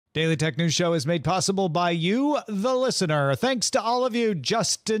Daily Tech News Show is made possible by you, the listener. Thanks to all of you,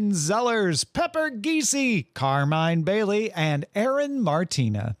 Justin Zellers, Pepper Giese, Carmine Bailey, and Aaron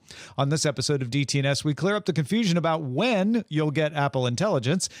Martina. On this episode of DTNS, we clear up the confusion about when you'll get Apple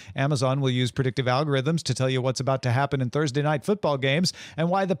Intelligence. Amazon will use predictive algorithms to tell you what's about to happen in Thursday night football games, and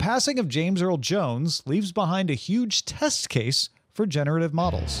why the passing of James Earl Jones leaves behind a huge test case for generative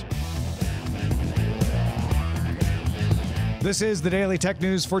models. This is the Daily Tech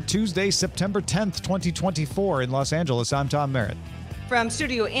News for Tuesday, September 10th, 2024. In Los Angeles, I'm Tom Merritt. From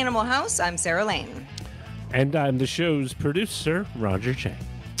Studio Animal House, I'm Sarah Lane. And I'm the show's producer, Roger Chang.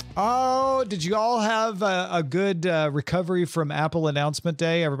 Oh, did you all have a good recovery from Apple announcement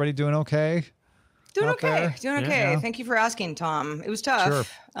day? Everybody doing okay? Doing okay. Yeah. Thank you for asking, Tom. It was tough, sure.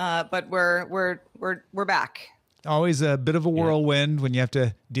 but we're back. Always a bit of a whirlwind when you have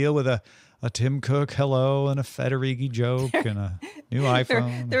to deal with a Tim Cook hello and a Federighi joke and a new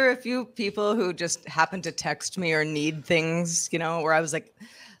iPhone. There are a few people who just happen to text me or need things, where I was like,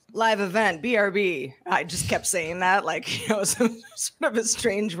 live event, BRB. I just kept saying that like, some sort of a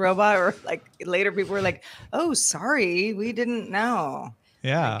strange robot, or like later people were like, oh, sorry, we didn't know.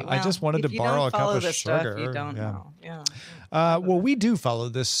 Yeah, like, I just wanted to borrow a cup of sugar. Stuff, you don't know. Yeah. Well, we do follow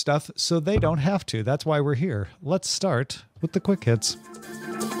this stuff, so they don't have to. That's why we're here. Let's start with the quick hits.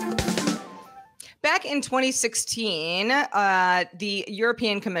 Back in 2016, the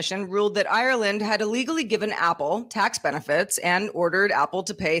European Commission ruled that Ireland had illegally given Apple tax benefits and ordered Apple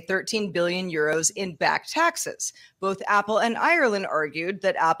to pay 13 billion euros in back taxes. Both Apple and Ireland argued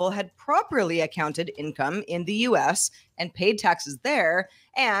that Apple had properly accounted income in the US and paid taxes there,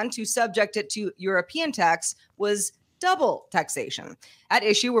 and to subject it to European tax was double taxation. At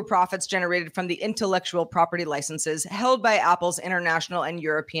issue were profits generated from the intellectual property licenses held by Apple's international and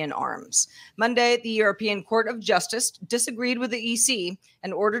European arms. Monday, the European Court of Justice disagreed with the EC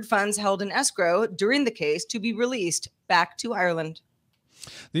and ordered funds held in escrow during the case to be released back to Ireland.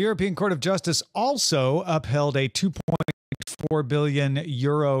 The European Court of Justice also upheld a 2.4 billion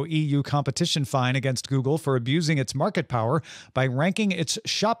euro EU competition fine against Google for abusing its market power by ranking its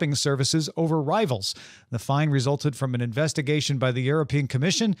shopping services over rivals. The fine resulted from an investigation by the European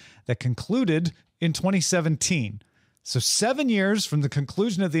Commission that concluded in 2017. So 7 years from the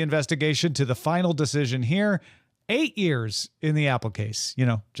conclusion of the investigation to the final decision here, 8 years in the Apple case.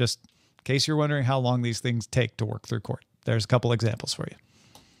 Just in case you're wondering how long these things take to work through court. There's a couple examples for you.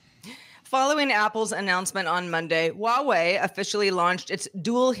 Following Apple's announcement on Monday, Huawei officially launched its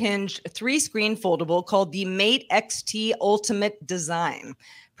dual-hinged 3-screen foldable called the Mate XT Ultimate Design.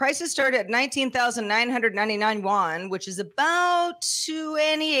 Prices start at 19,999 yuan, which is about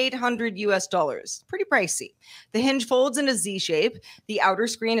 $2,800 US. Pretty pricey. The hinge folds in a Z shape. The outer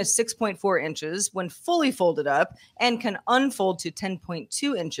screen is 6.4 inches when fully folded up and can unfold to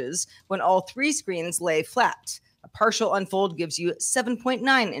 10.2 inches when all 3 screens lay flat. A partial unfold gives you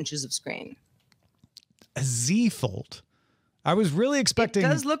 7.9 inches of screen. A Z fold. I was really expecting it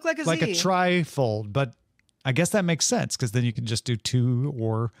does look like a tri-fold, but I guess that makes sense because then you can just do 2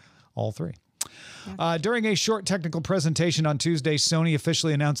 or all 3. During a short technical presentation on Tuesday, Sony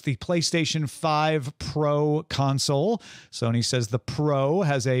officially announced the PlayStation 5 Pro console. Sony says the Pro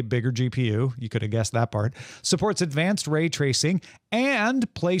has a bigger GPU. You could have guessed that part. Supports advanced ray tracing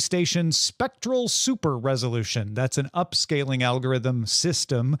and PlayStation Spectral Super Resolution. That's an upscaling algorithm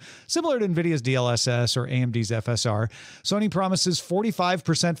system similar to NVIDIA's DLSS or AMD's FSR. Sony promises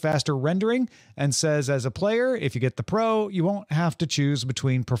 45% faster rendering and says as a player, if you get the Pro, you won't have to choose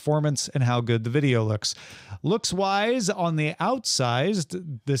between performance and how good the video looks. Looks-wise, on the outside,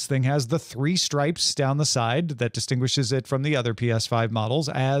 this thing has the 3 stripes down the side that distinguishes it from the other PS5 models,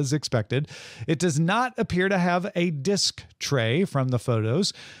 as expected. It does not appear to have a disc tray from the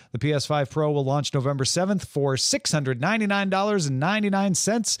photos. The PS5 Pro will launch November 7th for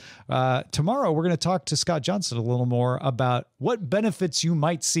 $699.99. Tomorrow, we're going to talk to Scott Johnson a little more about what benefits you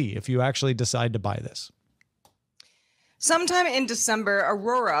might see if you actually decide to buy this. Sometime in December,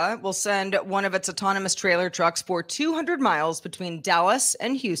 Aurora will send one of its autonomous trailer trucks for 200 miles between Dallas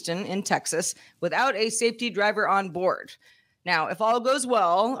and Houston in Texas without a safety driver on board. Now, if all goes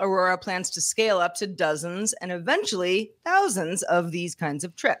well, Aurora plans to scale up to dozens and eventually thousands of these kinds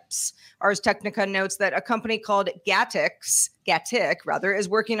of trips. Ars Technica notes that a company called Gatik is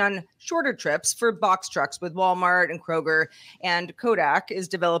working on shorter trips for box trucks with Walmart and Kroger, and Kodak is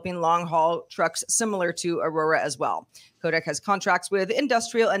developing long-haul trucks similar to Aurora as well. Kodak has contracts with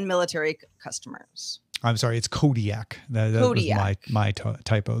industrial and military customers. I'm sorry, it's Kodiak. That was my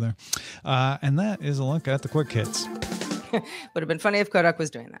typo there. And that is a look at the quick hits. Would have been funny if Kodak was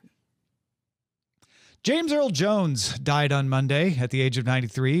doing that. James Earl Jones died on Monday at the age of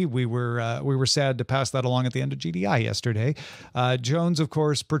 93. We were sad to pass that along at the end of GDI yesterday. Jones, of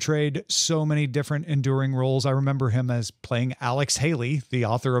course, portrayed so many different enduring roles. I remember him as playing Alex Haley, the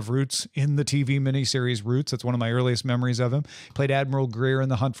author of Roots, in the TV miniseries Roots. That's one of my earliest memories of him. He played Admiral Greer in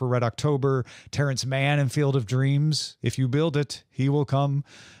The Hunt for Red October, Terrence Mann in Field of Dreams, If You Build It, He Will Come,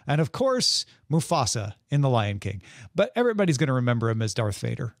 and of course, Mufasa in The Lion King. But everybody's going to remember him as Darth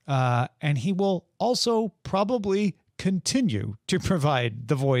Vader. And he will also probably continue to provide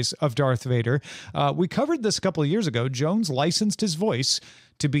the voice of Darth Vader. We covered this a couple of years ago. Jones licensed his voice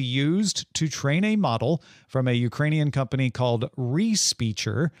to be used to train a model from a Ukrainian company called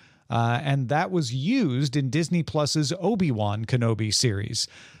Respeecher. And that was used in Disney Plus's Obi-Wan Kenobi series.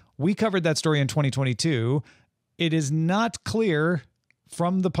 We covered that story in 2022. It is not clear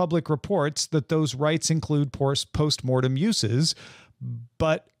from the public reports that those rights include post-mortem uses,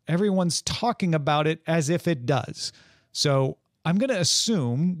 but everyone's talking about it as if it does. So I'm going to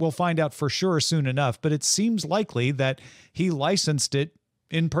assume we'll find out for sure soon enough, but it seems likely that he licensed it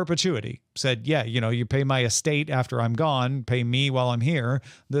in perpetuity. Said, yeah, you pay my estate after I'm gone, pay me while I'm here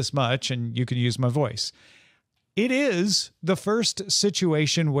this much, and you can use my voice. It is the first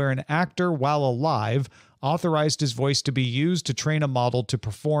situation where an actor, while alive, authorized his voice to be used to train a model to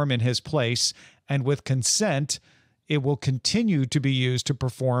perform in his place, and with consent, it will continue to be used to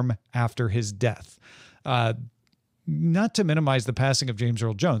perform after his death. Not to minimize the passing of James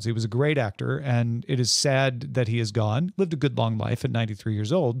Earl Jones. He was a great actor, and it is sad that he is gone. Lived a good long life at 93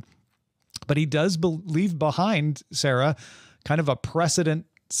 years old. But he does leave behind, Sarah, kind of a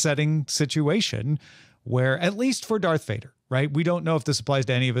precedent-setting situation where, at least for Darth Vader, right? We don't know if this applies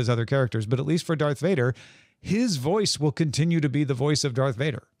to any of his other characters, but at least for Darth Vader, his voice will continue to be the voice of Darth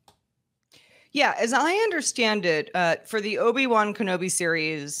Vader. Yeah, as I understand it, for the Obi-Wan Kenobi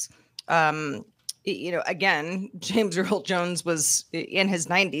series, again, James Earl Jones was in his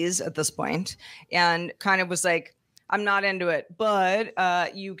 90s at this point and kind of was like, I'm not into it, but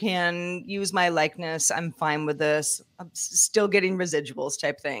you can use my likeness. I'm fine with this. I'm still getting residuals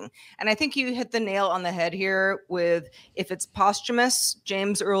type thing. And I think you hit the nail on the head here with, if it's posthumous,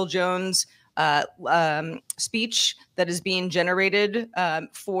 James Earl Jones speech that is being generated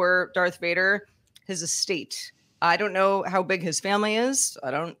for Darth Vader, his estate. I don't know how big his family is.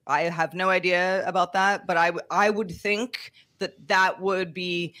 I have no idea about that, but I would think that would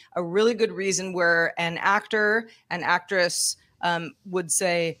be a really good reason where an actor, an actress would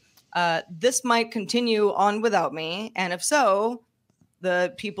say, this might continue on without me. And if so,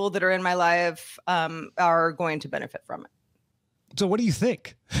 the people that are in my life are going to benefit from it. So what do you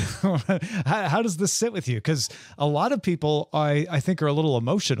think? How does this sit with you? Because a lot of people, I think, are a little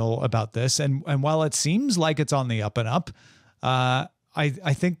emotional about this. And while it seems like it's on the up and up, I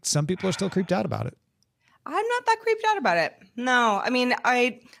think some people are still creeped out about it. I'm not that creeped out about it. No, I mean,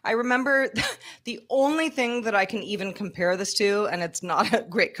 I remember the only thing that I can even compare this to, and it's not a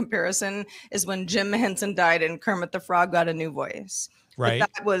great comparison, is when Jim Henson died and Kermit the Frog got a new voice. Right.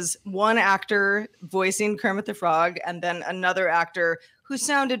 But that was one actor voicing Kermit the Frog and then another actor who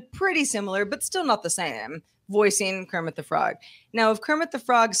sounded pretty similar, but still not the same, voicing Kermit the Frog. Now, if Kermit the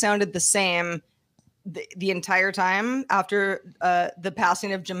Frog sounded the same the entire time after the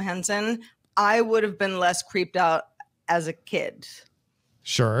passing of Jim Henson, I would have been less creeped out as a kid.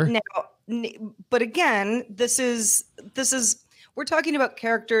 Sure. Now, but again, this is we're talking about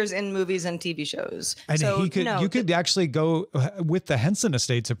characters in movies and TV shows. And so, you could actually go with the Henson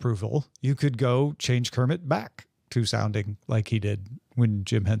estate's approval. You could go change Kermit back to sounding like he did when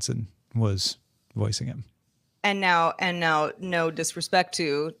Jim Henson was voicing him. And now, no disrespect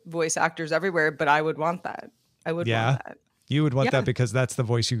to voice actors everywhere, but I would want that. I would want that. You would want that because that's the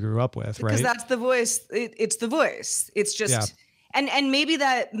voice you grew up with, right? Because that's the voice. It's the voice. It's just, and maybe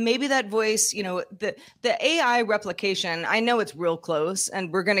that voice, the AI replication. I know it's real close,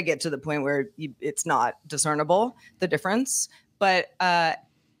 and we're going to get to the point where it's not discernible, the difference. But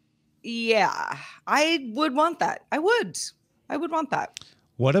yeah, I would want that. I would want that.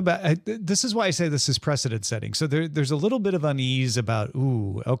 What about, this is why I say this is precedent setting. So there's a little bit of unease about,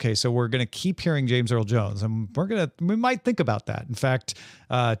 okay, so we're going to keep hearing James Earl Jones, and we might think about that. In fact,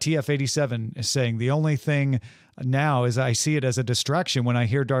 TF87 is saying the only thing now is I see it as a distraction when I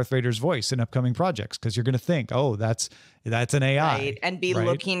hear Darth Vader's voice in upcoming projects, because you're going to think, oh, that's an AI. Right. And be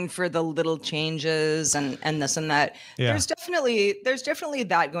looking for the little changes and this and that. Yeah. There's definitely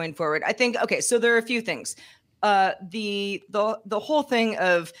that going forward. I think, okay, so there are a few things. The whole thing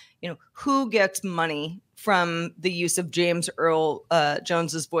of, who gets money from the use of James Earl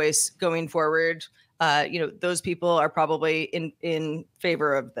Jones's voice going forward, those people are probably in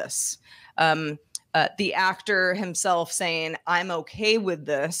favor of this. the actor himself saying, "I'm okay with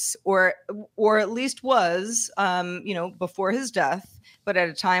this," or at least was, before his death, but at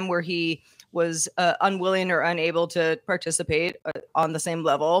a time where he was unwilling or unable to participate on the same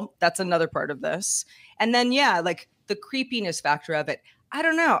level. That's another part of this. And then, like the creepiness factor of it. I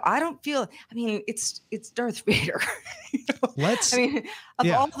don't know. I don't feel, it's Darth Vader.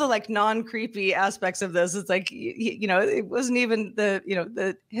 All the like non-creepy aspects of this, it's like, it wasn't even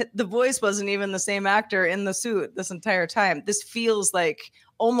the voice wasn't even the same actor in the suit this entire time. This feels like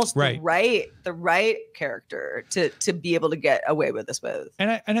almost the right character to be able to get away with this with.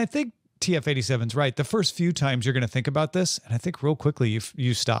 And I think TF-87's right. The first few times you're going to think about this, and I think real quickly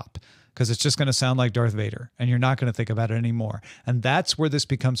you stop, because it's just going to sound like Darth Vader and you're not going to think about it anymore. And that's where this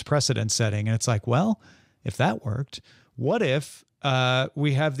becomes precedent setting. And it's like, well, if that worked, what if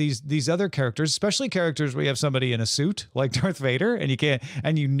we have these other characters, especially characters where you have somebody in a suit like Darth Vader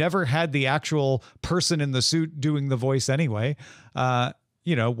and you never had the actual person in the suit doing the voice anyway.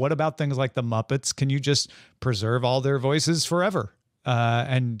 What about things like the Muppets? Can you just preserve all their voices forever?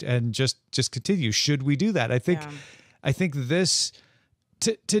 And just continue? Should we do that? I think this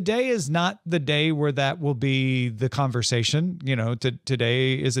today is not the day where that will be the conversation.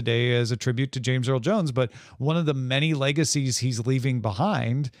 Today is a day as a tribute to James Earl Jones, but one of the many legacies he's leaving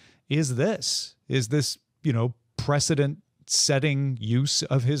behind is this precedent setting use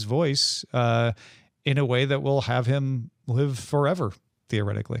of his voice in a way that will have him live forever,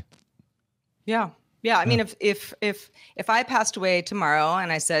 theoretically. Yeah. Yeah, if I passed away tomorrow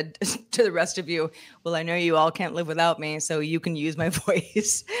and I said to the rest of you, well, I know you all can't live without me, so you can use my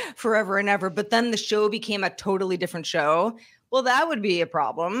voice forever and ever, but then the show became a totally different show, well, that would be a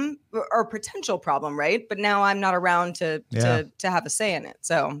problem or potential problem, right? But now I'm not around to have a say in it,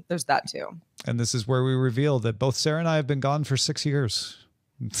 so there's that too. And this is where we reveal that both Sarah and I have been gone for 6 years.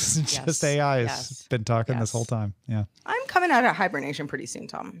 Just AI has been talking this whole time. Yeah. I'm coming out of hibernation pretty soon,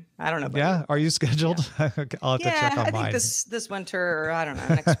 Tom. I don't know. Yeah. Are you scheduled? Yeah. I'll have to check on mine. I think this winter, or I don't know,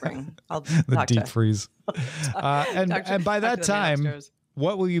 next spring. I'll the deep freeze. And by that time,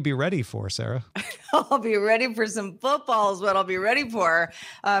 what will you be ready for, Sarah? I'll be ready for some football is what I'll be ready for.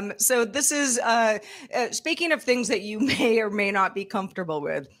 So this is, speaking of things that you may or may not be comfortable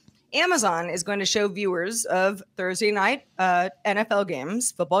with, Amazon is going to show viewers of Thursday night NFL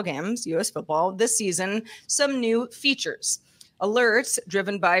games, football games, U.S. football this season, some new features. Alerts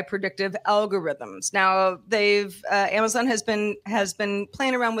driven by predictive algorithms. Now, Amazon has been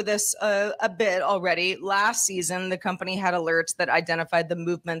playing around with this a bit already. Last season, the company had alerts that identified the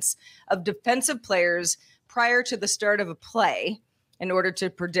movements of defensive players prior to the start of a play in order to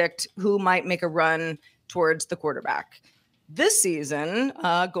predict who might make a run towards the quarterback. This season,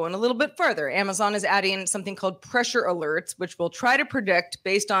 going a little bit further, Amazon is adding something called pressure alerts, which will try to predict,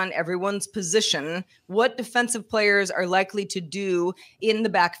 based on everyone's position, what defensive players are likely to do in the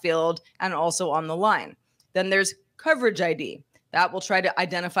backfield and also on the line. Then there's coverage ID. That will try to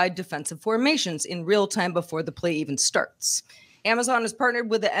identify defensive formations in real time before the play even starts. Amazon has partnered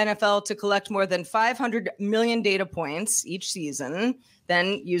with the NFL to collect more than 500 million data points each season,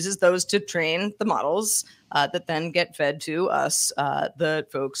 then uses those to train the models that then get fed to us, the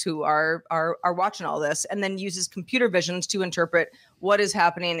folks who are watching all this, and then uses computer visions to interpret what is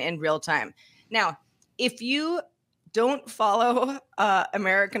happening in real time. Now, if you don't follow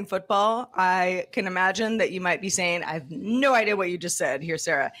American football, I can imagine that you might be saying, I have no idea what you just said here,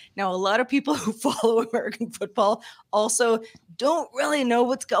 Sarah. Now, a lot of people who follow American football also don't really know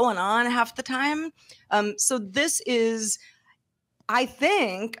what's going on half the time. So this is, I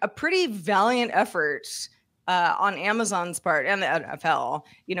think, a pretty valiant effort on Amazon's part and the NFL,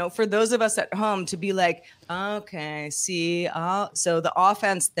 for those of us at home to be like, okay, see, so the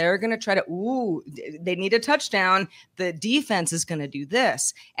offense, they're going to try to, they need a touchdown. The defense is going to do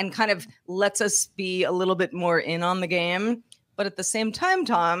this, and kind of lets us be a little bit more in on the game. But at the same time,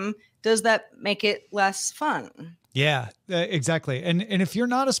 Tom, does that make it less fun? Yeah, exactly. And if you're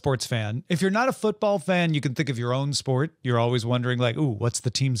not a sports fan, if you're not a football fan, you can think of your own sport. You're always wondering like, what's the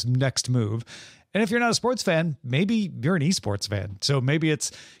team's next move? And if you're not a sports fan, maybe you're an esports fan. So maybe it's,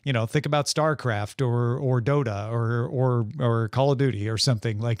 think about StarCraft or Dota or Call of Duty or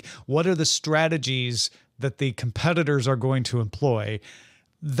something. Like, what are the strategies that the competitors are going to employ?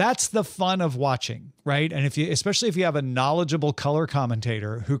 That's the fun of watching, right? And especially if you have a knowledgeable color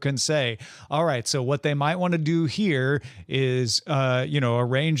commentator who can say, all right, so what they might want to do here is,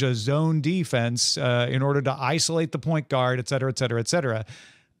 arrange a zone defense in order to isolate the point guard, et cetera, et cetera, et cetera.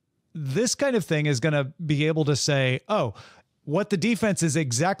 This kind of thing is going to be able to say, what the defense is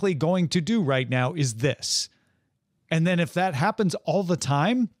exactly going to do right now is this. And then if that happens all the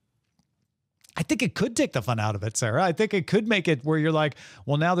time, I think it could take the fun out of it, Sarah. I think it could make it where you're like,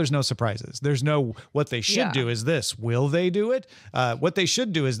 well, now there's no surprises. There's no, what they should do is this. Will they do it? What they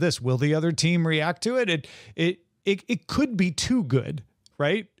should do is this. Will the other team react to it? It could be too good,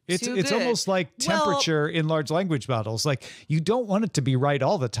 right? It's almost like temperature in large language models. Like, you don't want it to be right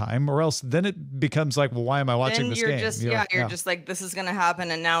all the time, or else then it becomes like, well, why am I watching this game? You're just like, this is going to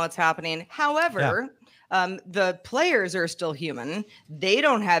happen, and now it's happening. However, the players are still human. They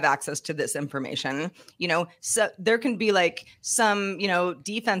don't have access to this information. So there can be like some,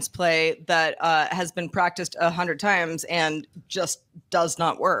 defense play that has been practiced 100 times and just does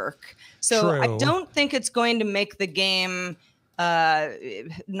not work. So I don't think it's going to make the game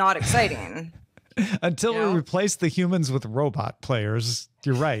not exciting. Until we replace the humans with robot players.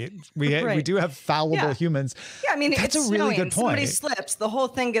 You're right. We do have fallible humans. Yeah, I mean, that's it's a really good point. Somebody slips, the whole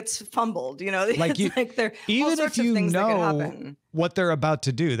thing gets fumbled. Like even if you know what they're about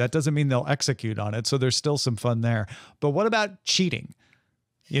to do, that doesn't mean they'll execute on it. So there's still some fun there. But what about cheating?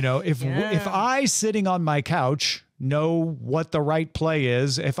 If I sitting on my couch know what the right play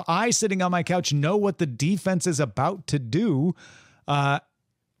is, if I sitting on my couch know what the defense is about to do,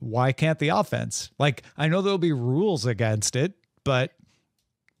 why can't the offense? Like, I know there'll be rules against it, but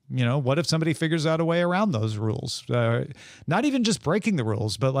what if somebody figures out a way around those rules? Not even just breaking the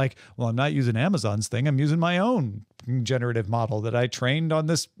rules, but like, well, I'm not using Amazon's thing. I'm using my own generative model that I trained on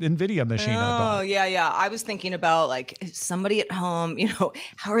this NVIDIA machine. Oh, yeah. I was thinking about like somebody at home,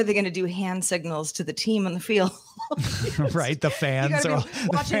 how are they going to do hand signals to the team on the field? Right. The fans are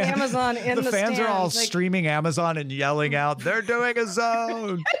watching Amazon in the fans are all like, streaming Amazon and yelling out, they're doing a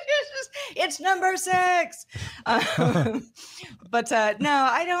zone. It's number 6. But no,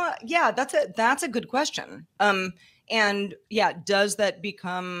 I don't. Yeah, that's a good question. And yeah, does that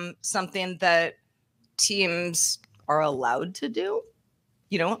become something that teams are allowed to do?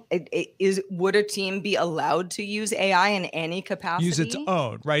 Would a team be allowed to use AI in any capacity? Use its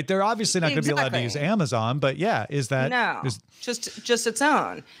own, right? They're obviously not going to be allowed to use Amazon, but yeah, just its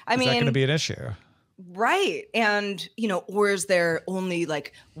own. I mean, is that going to be an issue? Right. And, or is there only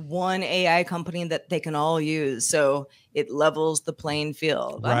like one AI company that they can all use? So it levels the playing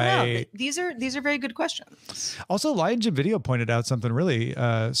field. Right. I don't know. These are very good questions. Also, Lions Video pointed out something really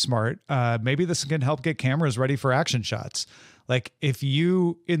smart. Maybe this can help get cameras ready for action shots. Like, if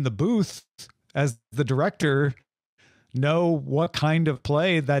you in the booth as the director know what kind of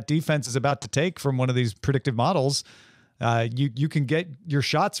play that defense is about to take from one of these predictive models, you can get your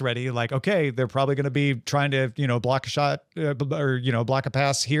shots ready. Like, okay, they're probably going to be trying to, block a shot or, block a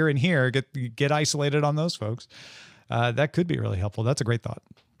pass here and here, get isolated on those folks. That could be really helpful. That's a great thought.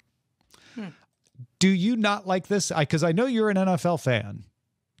 Do you not like this? Because I know you're an NFL fan.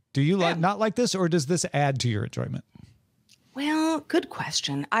 Do you not like this, or does this add to your enjoyment? Well, good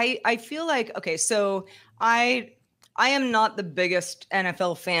question. I feel like, okay, so I am not the biggest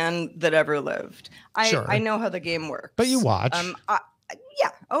NFL fan that ever lived. I know how the game works. But you watch. I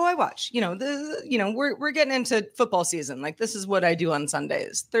watch. We're getting into football season. Like, this is what I do on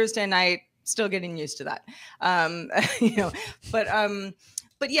Sundays. Thursday night, still getting used to that.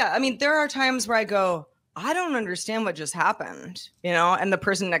 But yeah, I mean, there are times where I go, I don't understand what just happened, and the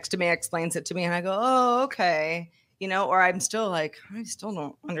person next to me explains it to me and I go, oh, okay. Or I'm still like, I still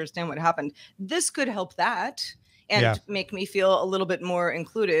don't understand what happened. This could help that and make me feel a little bit more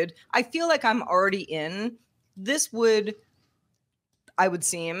included. I feel like I'm already in. This would, I would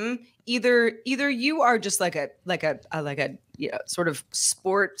seem, either you are just like a sort of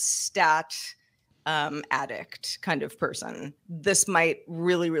sports stat addict kind of person. This might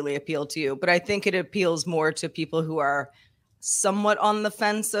really, really appeal to you, but I think it appeals more to people who are somewhat on the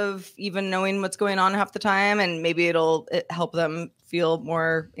fence of even knowing what's going on half the time, and maybe it'll help them feel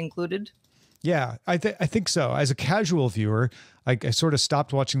more included. Yeah, I think so. As a casual viewer, I sort of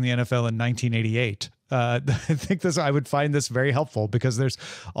stopped watching the NFL in 1988. I think I would find this very helpful because there's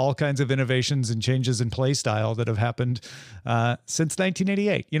all kinds of innovations and changes in play style that have happened since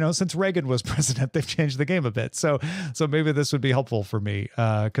 1988. Since Reagan was president, they've changed the game a bit. So maybe this would be helpful for me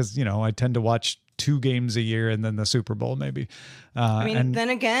because I tend to watch 2 games a year and then the Super Bowl maybe. Then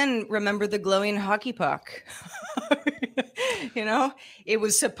again, remember the glowing hockey puck. It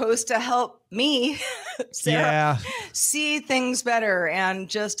was supposed to help me, Sarah, see things better, and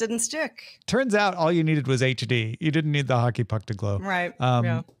just didn't stick. Turns out all you needed was HD. You didn't need the hockey puck to glow. Right.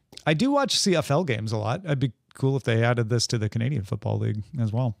 I do watch CFL games a lot. It'd be cool if they added this to the Canadian Football League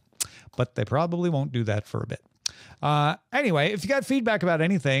as well, but they probably won't do that for a bit. Anyway, if you got feedback about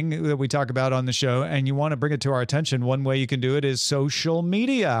anything that we talk about on the show and you want to bring it to our attention, one way you can do it is social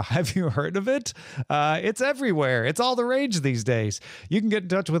media. Have you heard of it? It's everywhere. It's all the rage these days. You can get in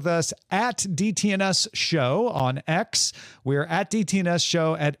touch with us at DTNS Show on X. We're at DTNS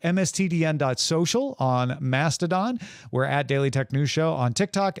Show at mstdn.social on Mastodon. We're at Daily Tech News Show on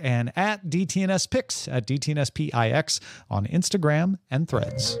TikTok and at DTNS Pix at DTNSPIX on Instagram and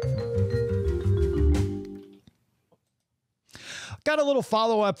Threads. Got a little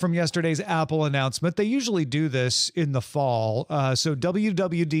follow-up from yesterday's Apple announcement. They usually do this in the fall. So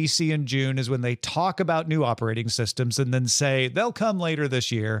WWDC in June is when they talk about new operating systems and then say they'll come later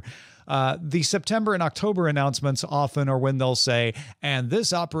this year. The September and October announcements often are when they'll say, and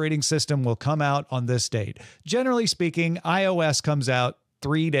this operating system will come out on this date. Generally speaking, iOS comes out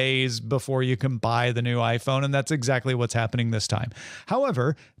 3 days before you can buy the new iPhone, and that's exactly what's happening this time.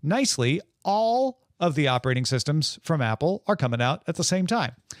 However, nicely, all of the operating systems from Apple are coming out at the same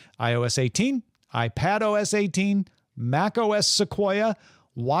time. iOS 18, iPadOS 18, macOS Sequoia,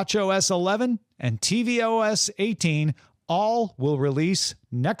 watchOS 11, and tvOS 18 all will release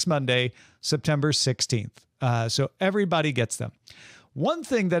next Monday, September 16th. So everybody gets them. One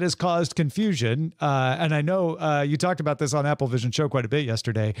thing that has caused confusion, and I know you talked about this on Apple Vision Show quite a bit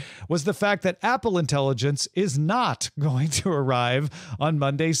yesterday, was the fact that Apple Intelligence is not going to arrive on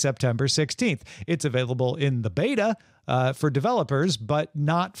Monday, September 16th. It's available in the beta for developers, but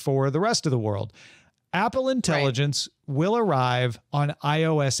not for the rest of the world. Apple Intelligence will arrive on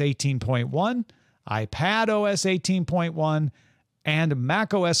iOS 18.1, iPadOS 18.1, and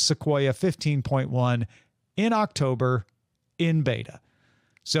macOS Sequoia 15.1 in October in beta.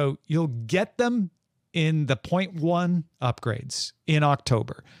 So you'll get them in the 0.1 upgrades in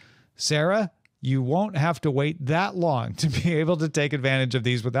October. Sarah, you won't have to wait that long to be able to take advantage of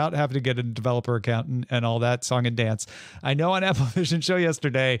these without having to get a developer account and all that song and dance. I know on Apple Vision Show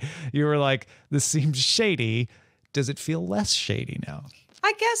yesterday, you were like, this seems shady. Does it feel less shady now?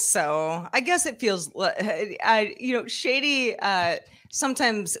 I guess so. I guess it feels, shady.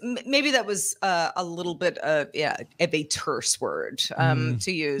 Sometimes maybe that was a little bit of a terse word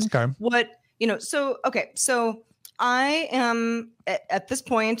to use. Okay. So I am at this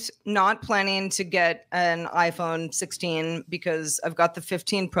point not planning to get an iPhone 16 because I've got the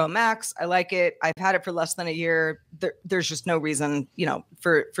 15 Pro Max. I like it. I've had it for less than a year. There's just no reason,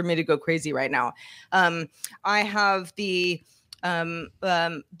 for me to go crazy right now. I have the I'm in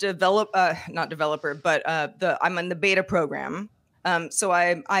the beta program. So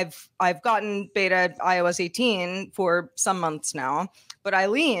I've gotten beta iOS 18 for some months now, but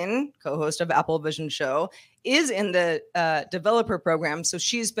Eileen, co-host of Apple Vision Show, is in the developer program. So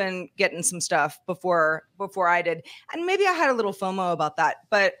she's been getting some stuff before I did. And maybe I had a little FOMO about that,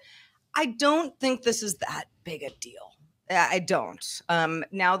 but I don't think this is that big a deal. I don't.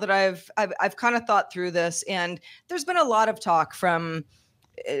 Now that I've kind of thought through this, and there's been a lot of talk from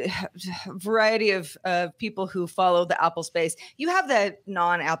a variety of people who follow the Apple space. You have the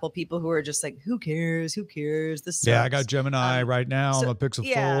non-Apple people who are just like, who cares? Who cares? This sucks. Yeah, I got Gemini right now. I'm a Pixel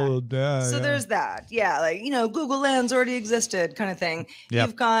Fold. So there's that. Yeah, like, Google Lens already existed kind of thing. Yep.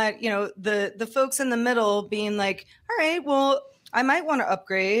 You've got, the folks in the middle being like, all right, well, I might want to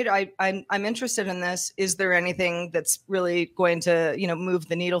upgrade. I'm interested in this. Is there anything that's really going to, move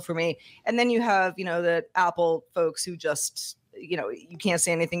the needle for me? And then you have, the Apple folks who just, you can't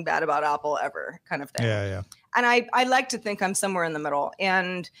say anything bad about Apple ever kind of thing. Yeah. And I like to think I'm somewhere in the middle.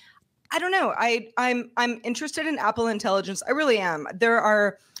 And I don't know. I'm interested in Apple Intelligence. I really am. There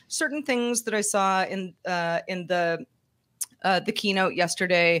are certain things that I saw in the keynote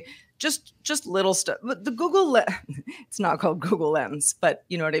yesterday. Just little stuff. The Google, it's not called Google Lens, but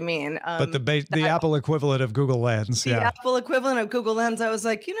you know what I mean. But the Apple equivalent of Google Lens. The Apple equivalent of Google Lens. I was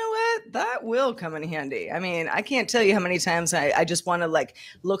like, you know what? That will come in handy. I mean, I can't tell you how many times I just want to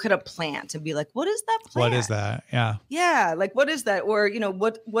look at a plant and be like, what is that plant? What is that? Yeah. Yeah. Like, what is that? Or,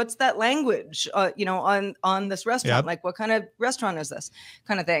 what's that language, on this restaurant? Yep. Like, what kind of restaurant is this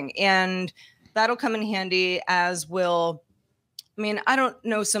kind of thing? And that'll come in handy, as will, I don't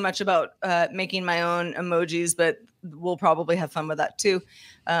know so much about making my own emojis, but we'll probably have fun with that too.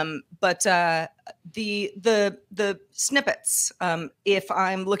 But the snippets, if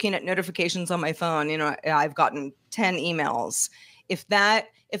I'm looking at notifications on my phone, I've gotten 10 emails. If that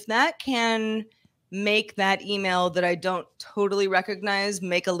can make that email that I don't totally recognize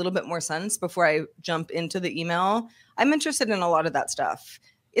make a little bit more sense before I jump into the email, I'm interested in a lot of that stuff.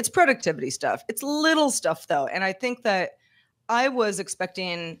 It's productivity stuff. It's little stuff though. And I think that I was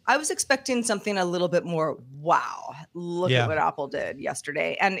expecting something a little bit more. Wow, look at what Apple did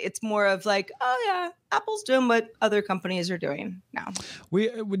yesterday, and it's more of like, oh yeah, Apple's doing what other companies are doing now.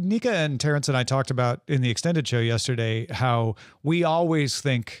 Nika and Terrence and I talked about in the extended show yesterday how we always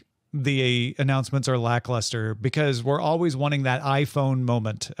think the announcements are lackluster because we're always wanting that iPhone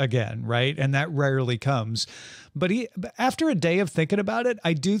moment again, right? And that rarely comes. But after a day of thinking about it,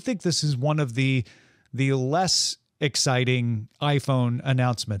 I do think this is one of the less exciting iPhone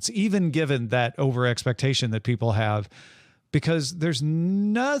announcements, even given that over expectation that people have, because there's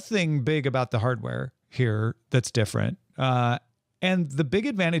nothing big about the hardware here that's different. And the big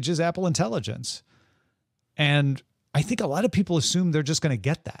advantage is Apple Intelligence. And I think a lot of people assume they're just going to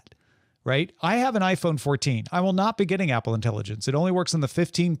get that. Right? I have an iPhone 14. I will not be getting Apple Intelligence. It only works on the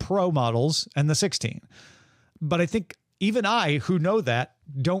 15 Pro models and the 16. But I think even I, who know that,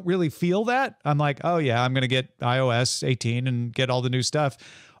 don't really feel that. I'm like, oh yeah, I'm going to get iOS 18 and get all the new stuff.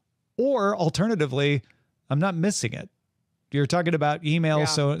 Or alternatively, I'm not missing it. You're talking about email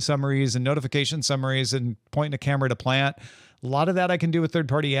summaries and notification summaries and pointing a camera to plant. A lot of that I can do with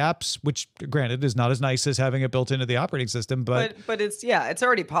third-party apps, which granted is not as nice as having it built into the operating system, but it's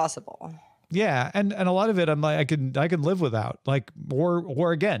already possible. Yeah, and a lot of it I'm like I can live without. Like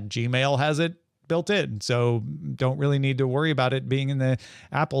or again, Gmail has it built in, so don't really need to worry about it being in the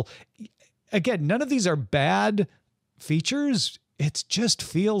Apple. Again, none of these are bad features. It just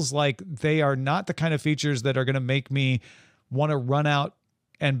feels like they are not the kind of features that are going to make me want to run out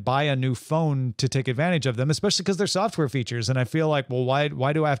and buy a new phone to take advantage of them, especially because they're software features. And I feel like, well, why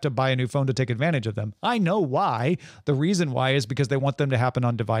do I have to buy a new phone to take advantage of them? I know why. The reason why is because they want them to happen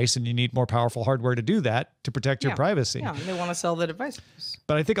on device, and you need more powerful hardware to do that to protect your privacy. Yeah, they want to sell the devices.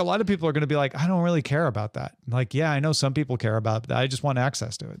 But I think a lot of people are going to be like, I don't really care about that. Like, yeah, I know some people care about that. I just want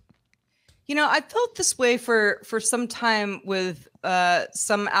access to it. You know, I felt this way for some time with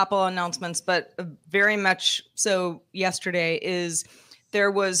some Apple announcements, but very much so yesterday is there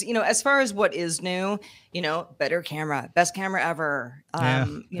was, as far as what is new, better camera, best camera ever.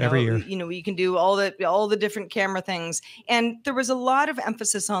 Every year. We can do all the different camera things. And there was a lot of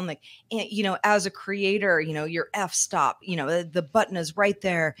emphasis on like, as a creator, your f-stop, the button is right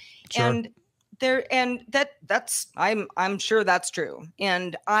there. Sure. I'm sure that's true.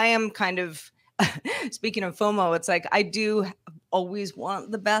 And I am kind of, speaking of FOMO, it's like, I do always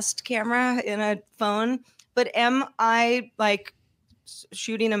want the best camera in a phone, but am I like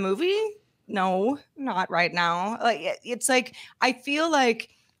shooting a movie? No, not right now. Like it's like, I feel like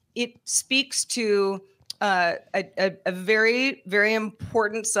it speaks to a very, very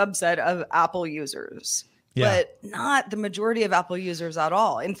important subset of Apple users. But not the majority of Apple users at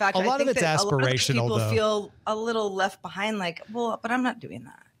all. In fact, a lot of it's aspirational. People feel a little left behind, like, well, but I'm not doing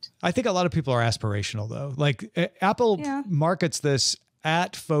that. I think a lot of people are aspirational, though. Like Apple markets this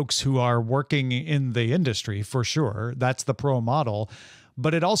at folks who are working in the industry, for sure. That's the pro model.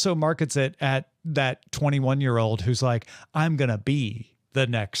 But it also markets it at that 21-year-old who's like, I'm going to be the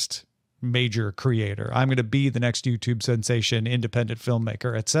next major creator. I'm going to be the next YouTube sensation, independent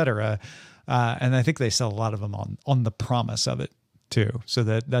filmmaker, et cetera. And I think they sell a lot of them on the promise of it too. So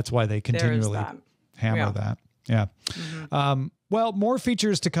that's why they continually hammer that. Yeah. Mm-hmm. Well, more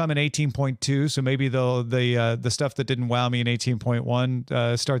features to come in 18.2. So maybe the stuff that didn't wow me in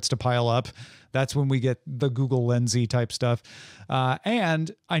 18.1 starts to pile up. That's when we get the Google Lensy type stuff.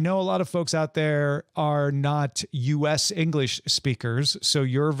 And I know a lot of folks out there are not US English speakers. So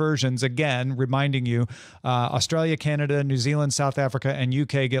your versions, again, reminding you, Australia, Canada, New Zealand, South Africa, and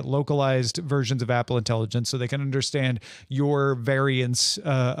UK get localized versions of Apple Intelligence so they can understand your variants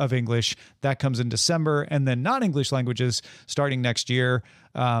of English. That comes in December. And then non-English languages starting next year.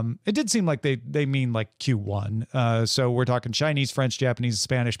 It did seem like they mean like Q1. So we're talking Chinese, French, Japanese,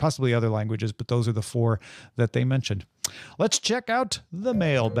 Spanish, possibly other languages, but those are the 4 that they mentioned. Let's check out the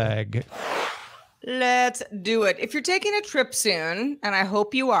mailbag. Let's do it. If you're taking a trip soon, and I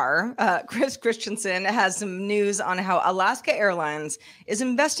hope you are, Chris Christensen has some news on how Alaska Airlines is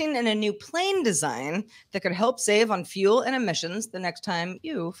investing in a new plane design that could help save on fuel and emissions the next time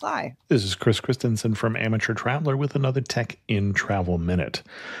you fly. This is Chris Christensen from Amateur Traveler with another Tech in Travel Minute.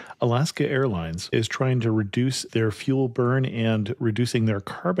 Alaska Airlines is trying to reduce their fuel burn and reducing their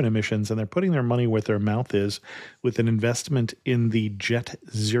carbon emissions, and they're putting their money where their mouth is with an investment in the Jet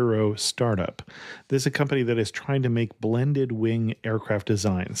Zero startup. This is a company that is trying to make blended wing aircraft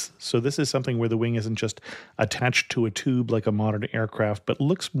designs. So this is something where the wing isn't just attached to a tube like a modern aircraft, but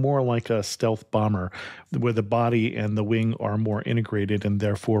looks more like a stealth bomber, where the body and the wing are more integrated and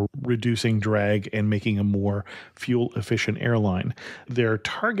therefore reducing drag and making a more fuel-efficient airline. They're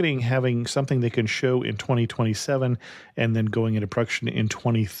targeting considering having something they can show in 2027 and then going into production in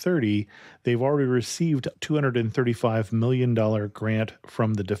 2030. They've already received $235 million grant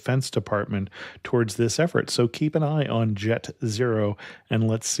from the Defense Department towards this effort. So keep an eye on Jet Zero, and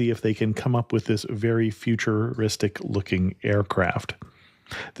let's see if they can come up with this very futuristic looking aircraft.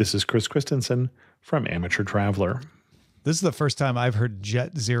 This is Chris Christensen from Amateur Traveler. This is the first time I've heard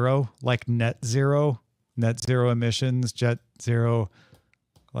Jet Zero, like net zero emissions, Jet Zero.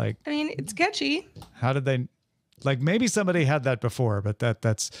 Like, I mean, it's catchy. How did they, like, maybe somebody had that before, but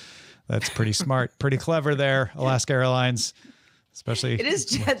that's pretty smart, pretty clever there, Alaska Airlines, especially. It is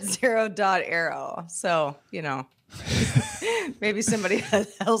jetzero.aero. So, you know, maybe somebody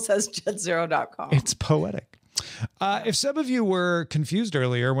else has jetzero.com. It's poetic. If some of you were confused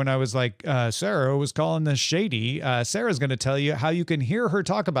earlier when I was like, Sarah was calling this shady, Sarah's going to tell you how you can hear her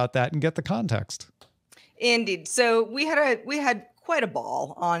talk about that and get the context. Indeed. So we had quite a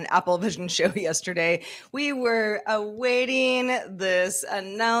ball on Apple Vision Show yesterday. We were awaiting this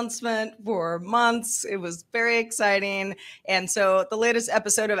announcement for months. It was very exciting. And so the latest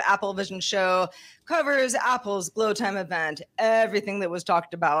episode of Apple Vision Show covers Apple's Glow Time event, everything that was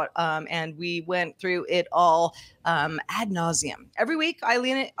talked about. And we went through it all ad nauseum. Every week,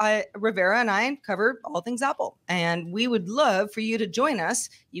 Eileen Rivera and I cover all things Apple. And we would love for you to join us.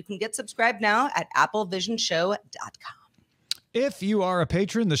 You can get subscribed now at applevisionshow.com. If you are a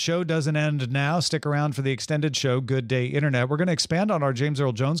patron, the show doesn't end now. Stick around for the extended show, Good Day Internet. We're going to expand on our James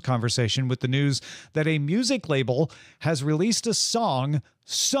Earl Jones conversation with the news that a music label has released a song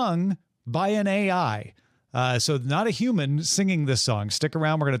sung by an AI. So not a human singing this song. Stick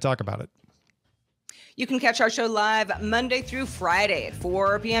around. We're going to talk about it. You can catch our show live Monday through Friday at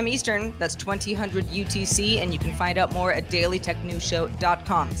 4 p.m. Eastern. That's 2000 UTC. And you can find out more at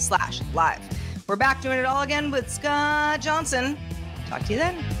dailytechnewsshow.com/live. We're back doing it all again with Scott Johnson. Talk to you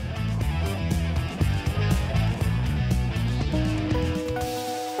then.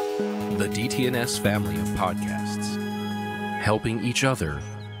 The DTNS family of podcasts, helping each other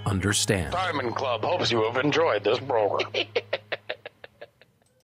understand. Diamond Club hopes you have enjoyed this program.